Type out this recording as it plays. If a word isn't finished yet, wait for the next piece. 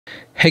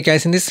Hey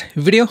guys, in this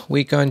video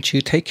we're going to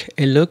take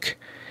a look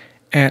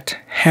at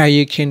how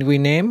you can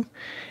rename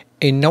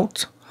a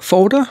note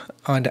folder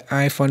on the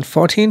iPhone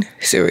 14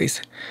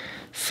 series.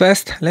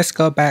 First, let's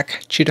go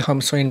back to the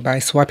home screen by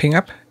swiping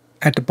up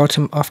at the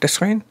bottom of the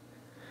screen.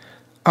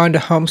 On the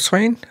home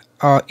screen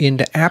or in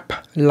the app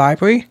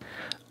library,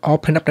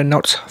 open up the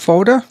notes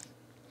folder.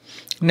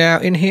 Now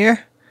in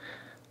here,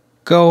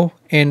 go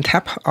and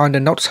tap on the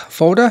notes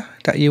folder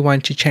that you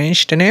want to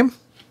change the name,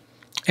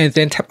 and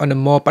then tap on the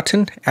more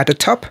button at the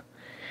top.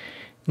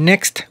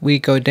 Next, we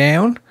go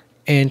down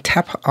and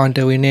tap on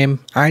the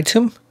rename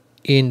item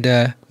in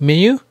the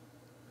menu.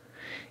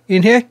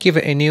 In here, give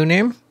it a new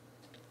name.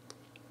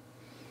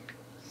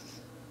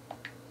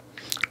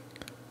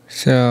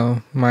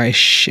 So my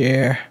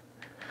share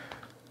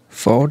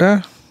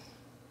folder,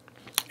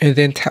 and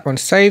then tap on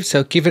save.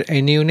 So give it a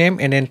new name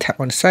and then tap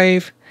on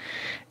save.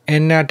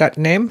 And now that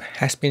name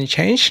has been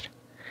changed.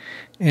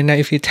 And now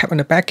if you tap on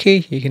the back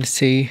key, you can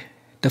see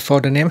the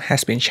folder name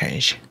has been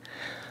changed.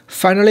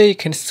 Finally, you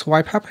can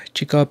swipe up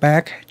to go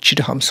back to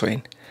the home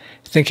screen.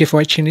 Thank you for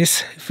watching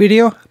this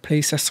video.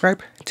 Please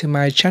subscribe to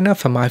my channel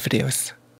for more videos.